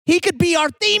He could be our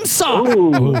theme song.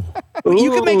 Ooh.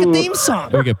 You could make a theme song.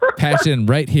 We could patch it in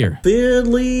right here.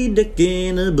 Fiddly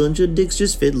dickin', a bunch of dicks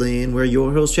just fiddling. We're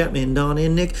your hosts, Chapman, Don,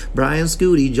 and Nick, Brian,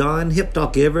 Scooty, John, Hip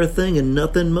Talk, everything and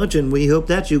nothing much. And we hope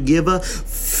that you give a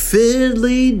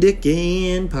Fiddly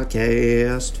Dickin'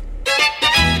 podcast.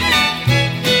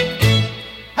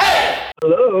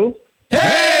 Hello.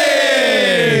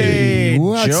 Hey!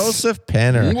 What's- Joseph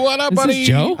Penner. What up, Is buddy? this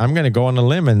Joe? I'm going to go on a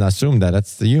limb and assume that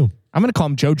that's you. I'm going to call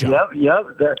him JoJo.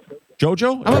 Yep.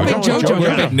 Jojo? I'm a big Jojo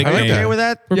We're guy. big Are you nickname. okay with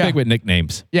that? We're Yeah. big with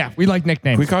nicknames. Yeah, we like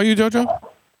nicknames. We call you JoJo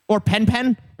Or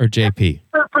Pen. or JP.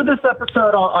 For this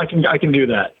episode, I can do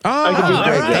that. I can do all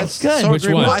JoJo. right. That's Good. so Which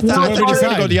agreeable. one? I thought What you we were going to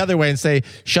decide? go the other way and say,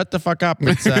 shut the fuck up.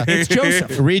 It's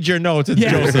Joseph. Read your notes. It's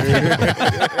Yeah. Joseph.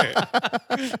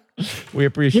 We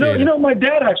appreciate it. You know, my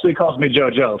dad actually calls me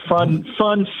JoJo. Fun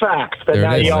fact that There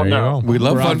now it is. y'all There you know. go. We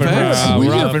love fun facts. We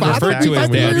We're your often father, referred to as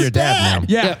We love dad. your dad now.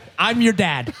 Yeah, I'm your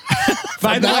dad.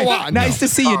 By the now way, on. nice to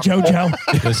see you, JoJo.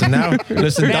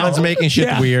 Listen, Don's making shit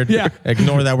Yeah, weird. yeah.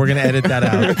 Ignore that. We're going to edit that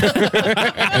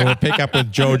out. And we'll pick up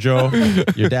with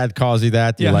JoJo. Your dad calls you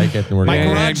that. You Yeah. like it. And we're My going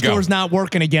to garage go. door's not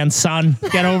working again, son.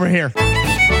 Get over here.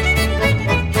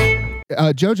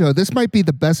 JoJo, this might be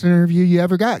the best interview you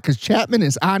ever got because Chapman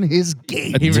is on his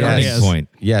game. He really Yes. is. Point.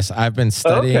 Yes, I've been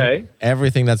studying Okay.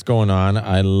 everything that's going on.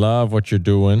 I love what you're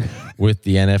doing with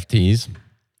the NFTs.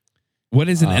 What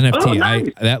is an NFT? oh, nice.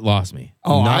 That lost me.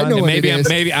 Oh, I know what maybe it is.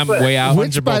 maybe I'm way out.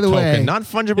 Which, by the way,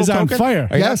 non-fungible is on token. fire.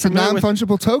 Are you Yes, a not familiar with-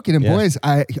 non-fungible token. And Yeah. boys,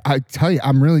 I tell you,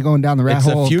 I'm really going down the rat It's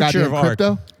the hole. future goddamn of art.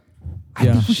 crypto. I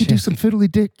think we could do some fiddly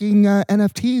dicking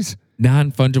NFTs.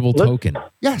 Non-fungible token.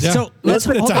 Yes. So let's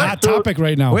It's hold a on. hot topic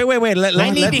right now. Wait. Let I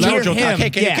need to hear Jojo him. talk.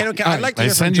 Okay, Yeah. I'd like to I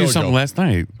hear sent from you Jojo. something last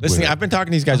night. Listen, I've been talking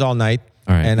to these guys all night,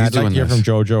 All right, and he's I'd like to hear doing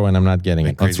from this. Jojo, and I'm not getting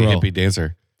it. Crazy roll. hippie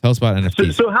dancer. Tell us about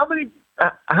NFTs. So how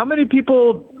many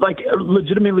people like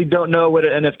legitimately don't know what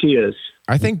an NFT is?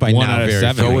 I think by One now, out of very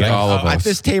seven, few. I guess. all of At us.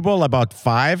 this table, about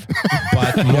 5,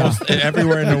 but most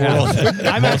everywhere in the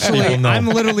world. most people know. I'm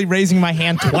literally raising my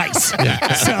hand twice.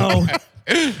 So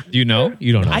You know?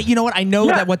 You don't know. you know what? I know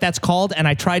that what that's called, and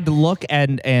I tried to look,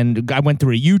 and I went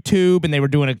through a YouTube, and they were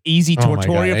doing an easy Oh my God,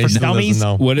 tutorial he for still dummies.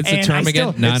 doesn't know. What is the And term I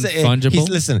again? still- Non-fungible?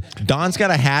 Listen, Don's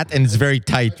got a hat, and it's very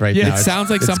tight right now. It sounds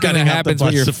like It's something that gonna help the happens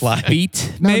with your bugs to fly.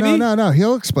 feet, no, maybe? no.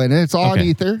 He'll explain it. It's all on Okay.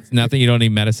 ether. Nothing you don't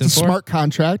need medicine It's a for? smart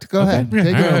contract. Go ahead. Take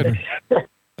it All over. right.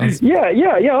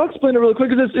 Yeah. I'll explain it really quick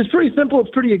because it's pretty simple.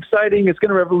 It's pretty exciting. It's going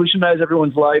to revolutionize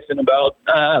everyone's life in about,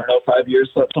 5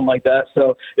 years, something like that.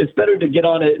 So it's better to get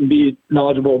on it and be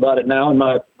knowledgeable about it now, in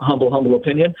my humble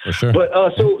opinion. For sure. But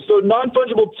so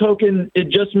non-fungible token, it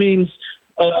just means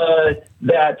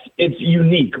that it's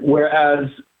unique, whereas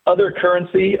other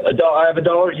currency, I have a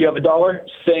dollar, you have a dollar,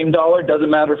 same dollar,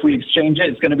 doesn't matter if we exchange it,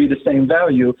 it's going to be the same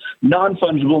value.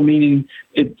 Non-fungible meaning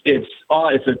it's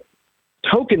a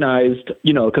tokenized,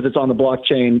 because it's on the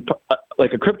blockchain,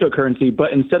 like a cryptocurrency,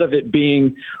 but instead of it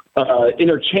being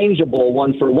interchangeable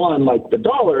one for one, like the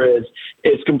dollar is,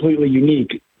 it's completely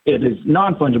unique. It is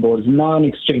non-fungible. It is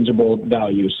non-exchangeable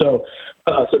value. So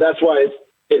that's why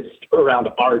it's around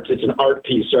art. It's an art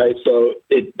piece, right? So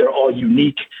they're all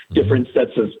unique, different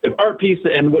sets of art pieces.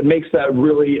 And what makes that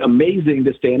really amazing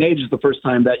this day and age is the first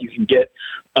time that you can get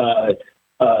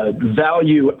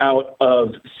value out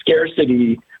of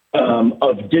scarcity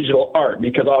of digital art,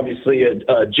 because obviously a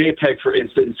JPEG, for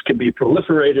instance, can be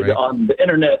proliferated Right. on the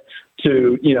internet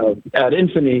to, ad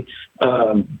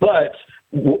infinitum. But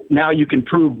now you can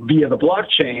prove via the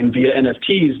blockchain, via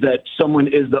NFTs, that someone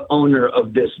is the owner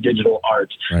of this digital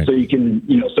art. Right. So you can,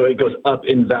 so it goes up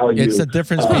in value. It's the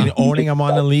difference between owning a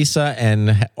Mona Lisa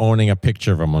and owning a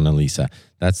picture of a Mona Lisa.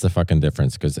 That's the fucking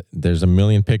difference, because there's a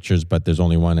million pictures, but there's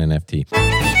only one NFT.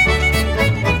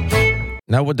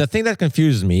 Now, the thing that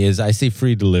confuses me is I see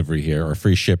free delivery here or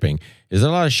free shipping. Is there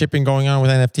a lot of shipping going on with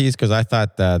NFTs? Because I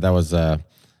thought that was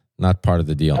not part of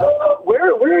the deal.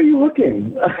 Where are you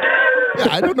looking? Yeah,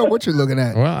 I don't know what you're looking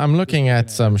at. Well, I'm looking at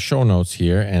some show notes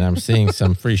here, and I'm seeing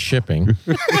some free shipping.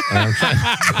 And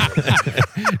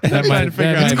I'm trying to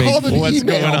figure out called an what's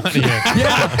email. going on here.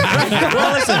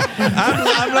 Well, listen,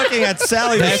 I'm looking at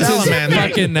Sally the That's his Salamander.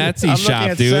 fucking Etsy I'm looking shop,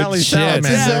 at dude. Sally Shit. Salamander.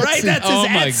 Yeah, right. That's Oh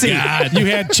his my Etsy. God. You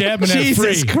had Chapman at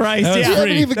Jesus free. Christ, That was yeah. We haven't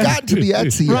free. even gotten to the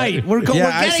Etsy yet. Right. We're Yeah, getting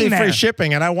I see there. free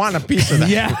shipping, and I want a piece of that.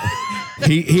 Yeah.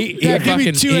 He Yeah, give me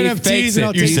fucking 2 he NFTs fakes and I'll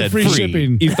it. take You the said free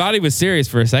shipping. You thought he was serious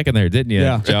for a second there, didn't you,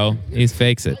 Yeah. Joe? He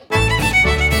fakes it.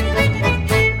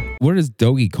 Where does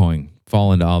Dogecoin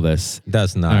fall into all this?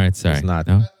 Does not. All right, sorry. Does not.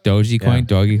 No? Dogecoin,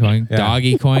 Dogecoin, Yeah.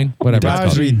 Doggy-coin, whatever it's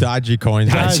called. Three dodgy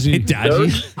coins. Dodgy.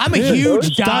 Dodgy. I'm a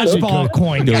huge dodgeball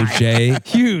coin guy. Doge.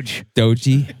 Huge.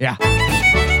 Doji. Yeah.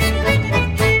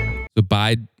 So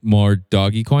buy more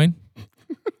doggy coin?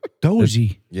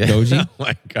 Doji. Yeah. Doji? Oh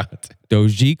my God.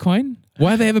 Doji coin?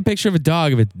 Why do they have a picture of a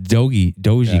dog if it's doji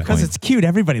coin? Because it's cute.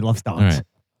 Everybody loves dogs. All right.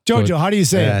 Jojo, how do you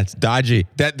say Yeah, it? it's dodgy.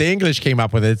 That the English came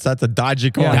up with it. That's a dodgy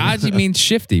coin. Dodgy means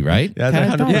shifty, right? Yeah,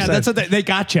 that's 100%. Yeah, that's what they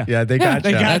got you. Yeah, they got they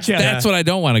you. got That's, you. that's what I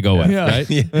don't want to go with, right?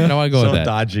 Yeah. I don't want to go so with that.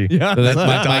 dodgy. Yeah. So that's the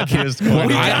my dodgiest kid.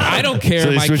 coin. I don't care. So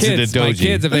they my switched it kids, to my doji.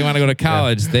 kids, if they want to go to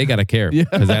college, they got to care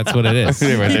because that's what it is.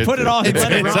 He put it all. He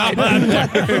let it ride.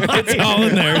 It's all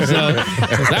in there. So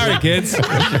sorry, kids.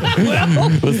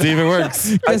 We'll see if it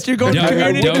works. Guess you're going to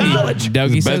community college.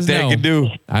 Dougie Best says they no. can do.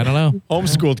 I don't know.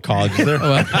 Homeschooled college. They're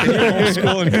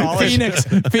homeschool in college.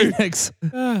 Phoenix.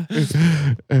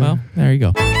 Well, there you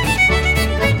go.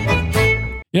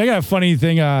 Yeah, I got a funny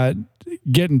thing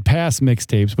getting past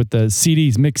mixtapes with the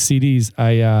CDs, mixed CDs.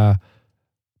 I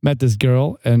met this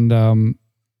girl and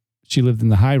she lived in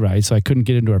the high rise, so I couldn't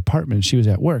get into her apartment. She was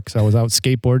at work, so I was out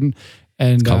skateboarding.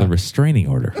 And It's called a restraining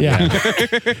order. yeah.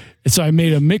 And so I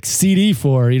made a mixed CD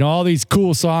for her, all these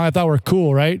cool songs I thought were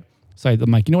cool, right? So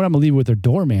I'm like, you know what? I'm going to leave it with her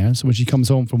doorman. So when she comes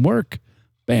home from work,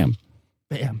 bam.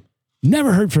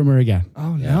 Never heard from her again.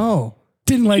 Oh no.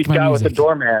 Didn't like my Guy with music. the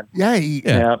doorman. Yeah.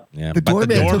 Yeah. Yeah, The but doorman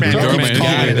took keeps doorman, calling.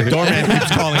 yeah. The doorman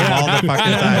keeps calling him all the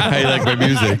fucking time. How you like my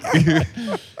music?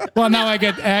 Well, now I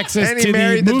get access And to he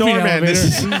married the movie doorman. elevator.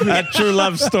 This is a true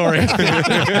love story. That's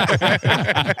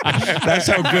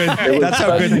how good. That's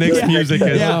how good Nick's music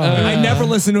is. Yeah, I never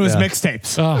listen to his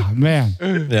mixtapes. Oh man.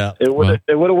 Yeah. It would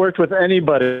have worked with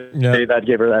anybody Yeah. that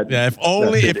gave her that. Yeah, if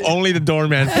only the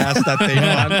doorman passed that thing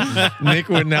on, Nick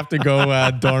wouldn't have to go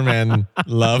doorman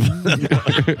love.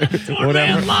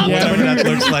 whatever that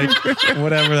looks like.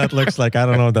 Whatever that looks like. I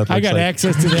don't know what that looks I got like.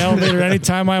 access to the elevator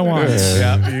anytime I want.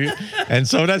 Yeah, and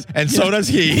so does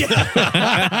he.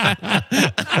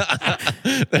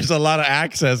 There's a lot of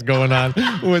access going on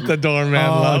with the doorman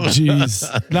Oh love. jeez.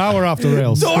 Now we're off the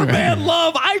rails. Doorman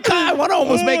love. I want to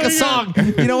almost make a song.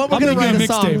 You know what? We're I'm going to making write a a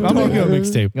song. mixtape. I'm making a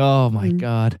mixtape. Oh my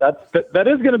God. That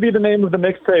is going to be the name of the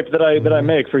mixtape that I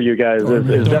make for you guys.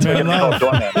 Is definitely going to be called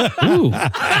Doorman. Ooh,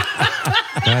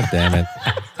 God damn it.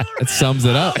 that sums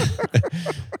it up.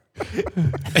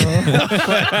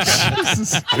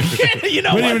 You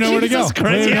know We don't what? even know where to go. Jesus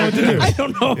Christ. We don't know what to do. I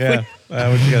don't know. Yeah,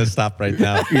 we got to stop right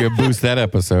now. You boost that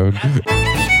episode.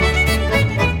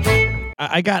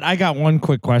 I got one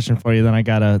quick question for you. Then I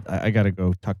gotta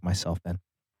go tuck myself in.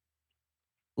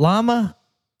 Llama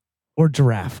or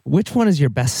giraffe? Which one is your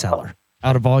best seller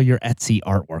out of all your Etsy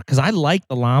artwork? Because I like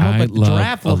the llama, I but the love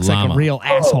giraffe a looks like llama. a real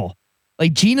asshole.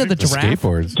 Like Gina the The giraffe.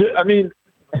 skateboards. I mean,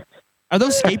 Are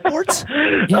those skateboards?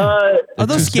 are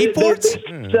those skateboards?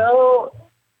 So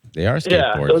They are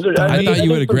yeah, skateboards. those are. I thought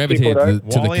you would have gravitated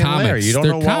to the Wally and Larry. comics. You don't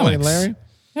They're know Wally and comics. Larry?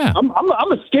 Yeah. I'm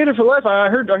a skater for life. I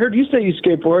heard you say you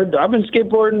skateboard. I've been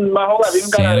skateboarding my whole life. Even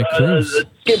got Santa a Cruz.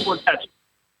 skateboard tattoo.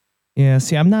 Yeah,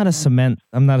 see, I'm not a cement.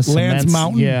 Lance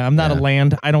Mountain? Yeah, I'm not a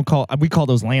land. I don't call. We call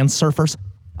those land surfers.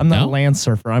 I'm not No? a land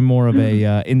surfer. I'm more of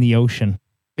a in the ocean.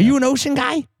 Are you an ocean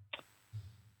guy?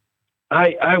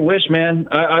 I wish, man.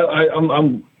 I'm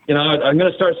I'm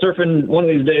gonna start surfing one of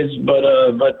these days, but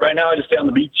right now I just stay on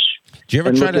the beach. Do you ever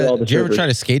And try look at all to? the Do you ever surfers. try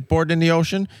to skateboard in the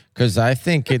ocean? Because I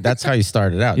think that's how you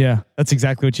started out. Yeah, that's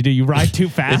exactly what you do. You ride too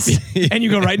fast and you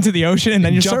go right into the ocean and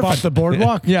then you Jump surf off the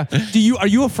boardwalk. Yeah. Are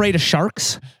you afraid of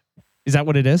sharks? Is that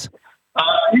what it is?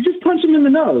 You just punch him in the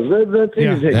nose. That's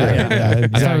easy. I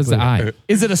thought it was the eye.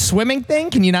 Is it a swimming thing?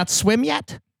 Can you not swim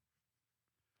yet?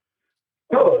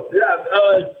 Oh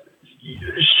yeah.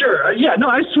 Sure. Yeah. No,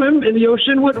 I swim in the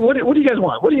ocean. What do you guys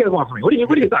want? What do you guys want from me? What do you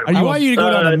guys talking I about? want you to go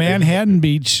down to Manhattan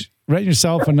Beach, rent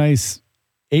yourself a nice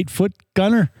 8-foot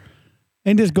gunner,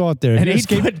 and just go out there. If An you're a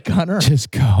skate- 8-foot gunner.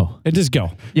 Just go. and just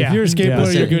go. Yeah. If you're a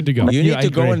skateboarder, Yeah. you're good to go. You Yeah, need I to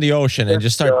go agree. in the ocean and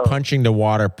just start punching the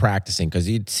water, practicing. Because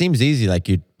it seems easy, like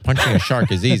you punching a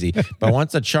shark is easy, but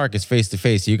once a shark is face to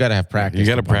face, you got to have practice. You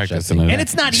got to to punch practice that in thing. a And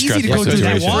it's not easy to stressful go through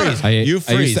that situation. water. You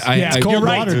freeze. I cold You're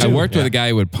right. water, I too. worked with a guy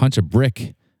who would punch a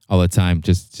brick all the time.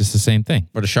 Just the same thing.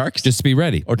 For the sharks, Just to be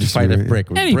ready. or to fight a brick.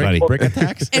 With Anybody. brick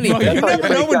attacks. Well, you never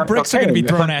know when bricks are going to be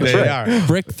thrown at They you. are.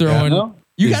 Brick throwing. Yeah.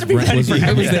 You got to be ready for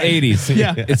It was the everything. 80s.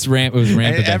 Yeah. It was rampant.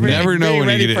 back then. Never know being when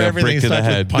you ready get for a everything brick to the starts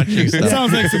with head. punching It stuff.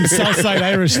 sounds like some Southside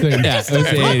Irish thing. Yeah, it was the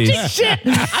 80s. Shit,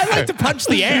 I like to punch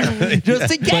the air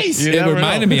just in case. You It never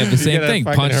reminded know. me of the You same get a thing.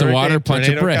 fucking Punch the water, hurricane, punch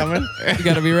a tornado brick. coming. You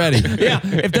got to be ready. Yeah,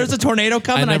 if there's a tornado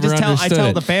coming, I never just tell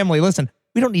understood the it. family, listen,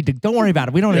 We don't need to. Don't worry about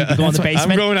it. We don't need to go in the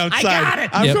basement. I'm going outside. I got it.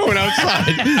 I'm Yep. going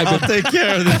outside. I'll take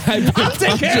care of this. I'll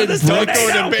take care of this. Don't go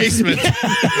in the basement.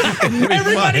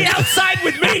 Everybody outside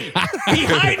with me.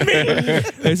 Behind me.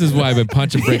 This is why I've been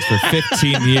punching bricks for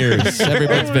 15 years.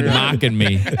 Everybody's been mocking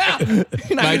me.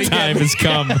 My time has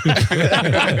come.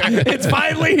 It's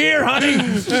finally here, honey.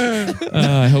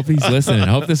 I hope he's listening. I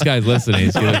hope this guy's listening.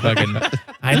 He's gonna fucking.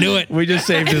 I knew it. We just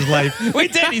saved his life. We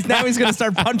did. He's going to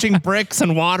start punching bricks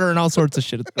and water and all sorts of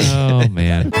shit. Oh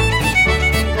man.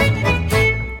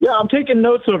 Yeah, I'm taking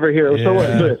notes over here. So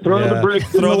what? Throw the bricks.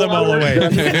 Throw them all away.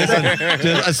 Listen,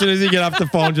 just, as soon as you get off the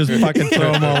phone, just fucking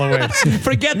throw them all away.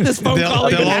 Forget this phone call.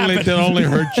 They'll only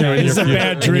hurt you. It's a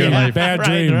bad dream. Bad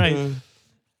dream. Right.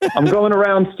 I'm going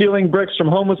around stealing bricks from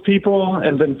homeless people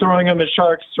and then throwing them at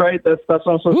sharks. Right? That's what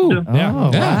I'm supposed to do. Yeah. Oh,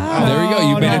 wow. There you go.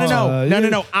 You made it. No. That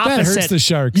hurts Opposite. the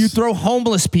sharks. You throw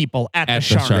homeless people at the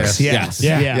sharks. Yes.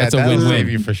 Yeah. That's a that'll win-win. save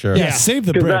you for sure. Yeah, save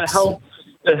the Because that bricks. helps.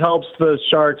 It helps the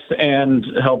sharks and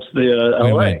helps the LA.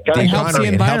 Win-win. Guys, It helps the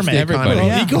environment. Everybody.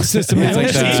 Yeah. Ecosystem It's is like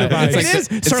like that. It is.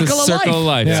 It's Circle a of circle of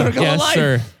life. life. Circle of Yes, life.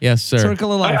 sir. Yes, sir.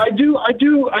 Circle of life. I do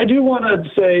want to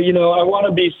say, I want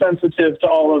to be sensitive to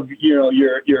all of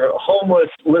your homeless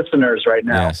listeners right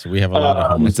now. Yes, we have a lot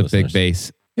of homeless That's a big listeners.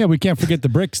 base. Yeah, we can't forget the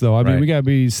bricks, though. I mean, Right. we got to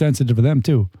be sensitive to them,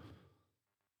 too.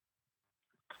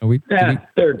 Are we Yeah,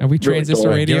 are we transistor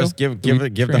cool. radio? Give the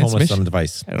homeless Transmission? some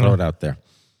advice. I don't Throw know. it out there.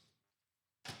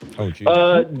 Oh, geez.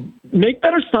 Make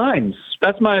better signs.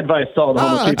 That's my advice to all the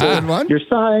homeless That's a people. good one. Your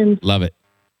signs Love it.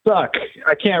 suck.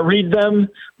 I can't read them.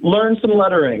 Learn some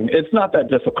lettering. It's not that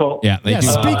difficult. Yeah, they Yeah, do.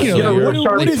 speaking you of know, that, we're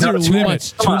what is your starting-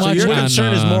 limit? Too much. So your on,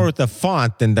 concern is more with the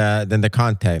font than the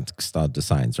context of the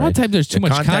signs, A lot right? of times there's too The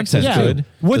much context content. is Yeah. good.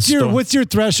 What's The your sto- what's your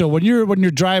threshold when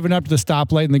you're driving up to the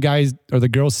stoplight and the guys or the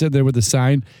girls sitting there with the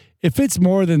sign? If it's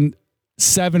more than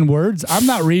 7 words, I'm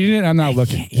not reading it. I'm not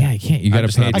looking. Yeah, you can't. You got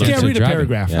just to pay not I attention. can't read a to driving.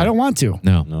 paragraph. Yeah. I don't want to.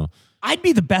 No. No. I'd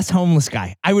be the best homeless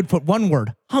guy. I would put one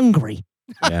word: hungry.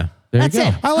 Yeah. There That's you go.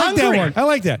 it. I like Hungry. that one. I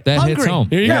like that. That hits Hungry. home.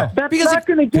 Here you Yeah, go. that's Because not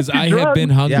going to get Because you I have drugs. been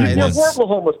hungry Yeah, it You're a is. horrible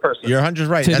homeless person. You're 100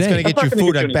 right. That's Today. going to get That's you not gonna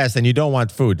food get at you best, and you don't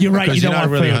want food. You're right. Because You don't you're not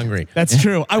want really food. hungry. That's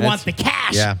true. I want the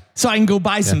cash. Yeah. So I can go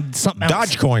buy something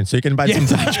else. Dogecoin, so you can buy some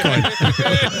Dogecoin.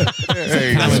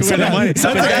 That's where the money. That's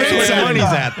where the money's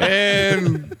at.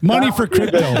 And Money for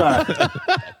crypto.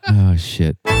 Oh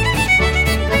shit.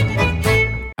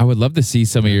 I would love to see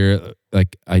some of your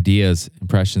like ideas,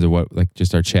 impressions of what like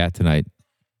just our chat tonight.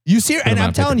 You see, and them I'm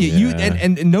on telling you, paper. Yeah.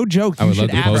 and no joke, I you would love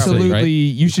should to post it, absolutely, right?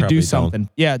 you should probably do don't. something.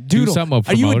 Yeah, doodle. something,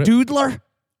 Are you a promote it. doodler?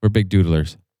 We're big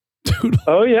doodlers.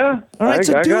 Oh, yeah. All right,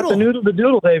 so I got doodle. the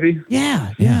doodle, baby.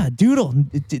 Yeah, doodle.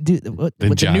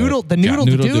 The noodle, the Noodle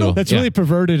doodle. doodle. That's Yeah. really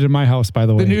perverted in my house, by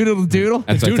the way. The noodle doodle.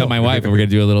 That's what I tell my wife, and we're gonna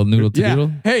do a little noodle to Yeah.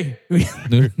 doodle. Hey,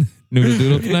 Noodle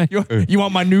doodle tonight. you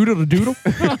want my noodle to doodle?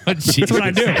 That's what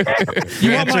I do.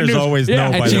 The answer is always no,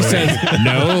 by And the she way. says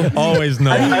no. Always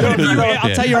no.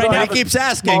 I'll tell you right now. He keeps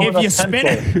asking. Small If you enough spin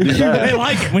pencil. it, they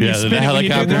like it when you Yeah, spin the it. When you do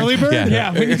the helicopter. whirly bird. Yeah.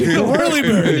 Yeah, when you do the whirly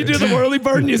bird. When you do the whirly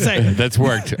bird, and you say, that's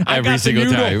worked I every got the single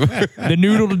noodle. time. The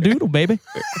noodle to doodle, baby.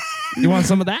 You want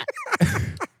some of that?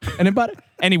 Anybody?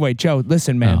 Anyway, Joe,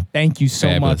 listen, man. Oh, Thank you so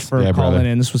fabulous. much for Yeah, calling brother.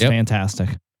 in. This was Yep. fantastic.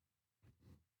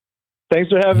 Thanks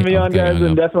for having me Yeah, on, okay, I guys, know.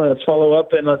 and definitely let's follow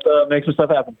up and let's make some stuff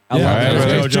happen. I love All it. right,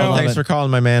 Thanks, Joe. Joe. Thanks for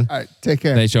calling, my man. All right, take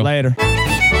care. Thanks, Joe. Later.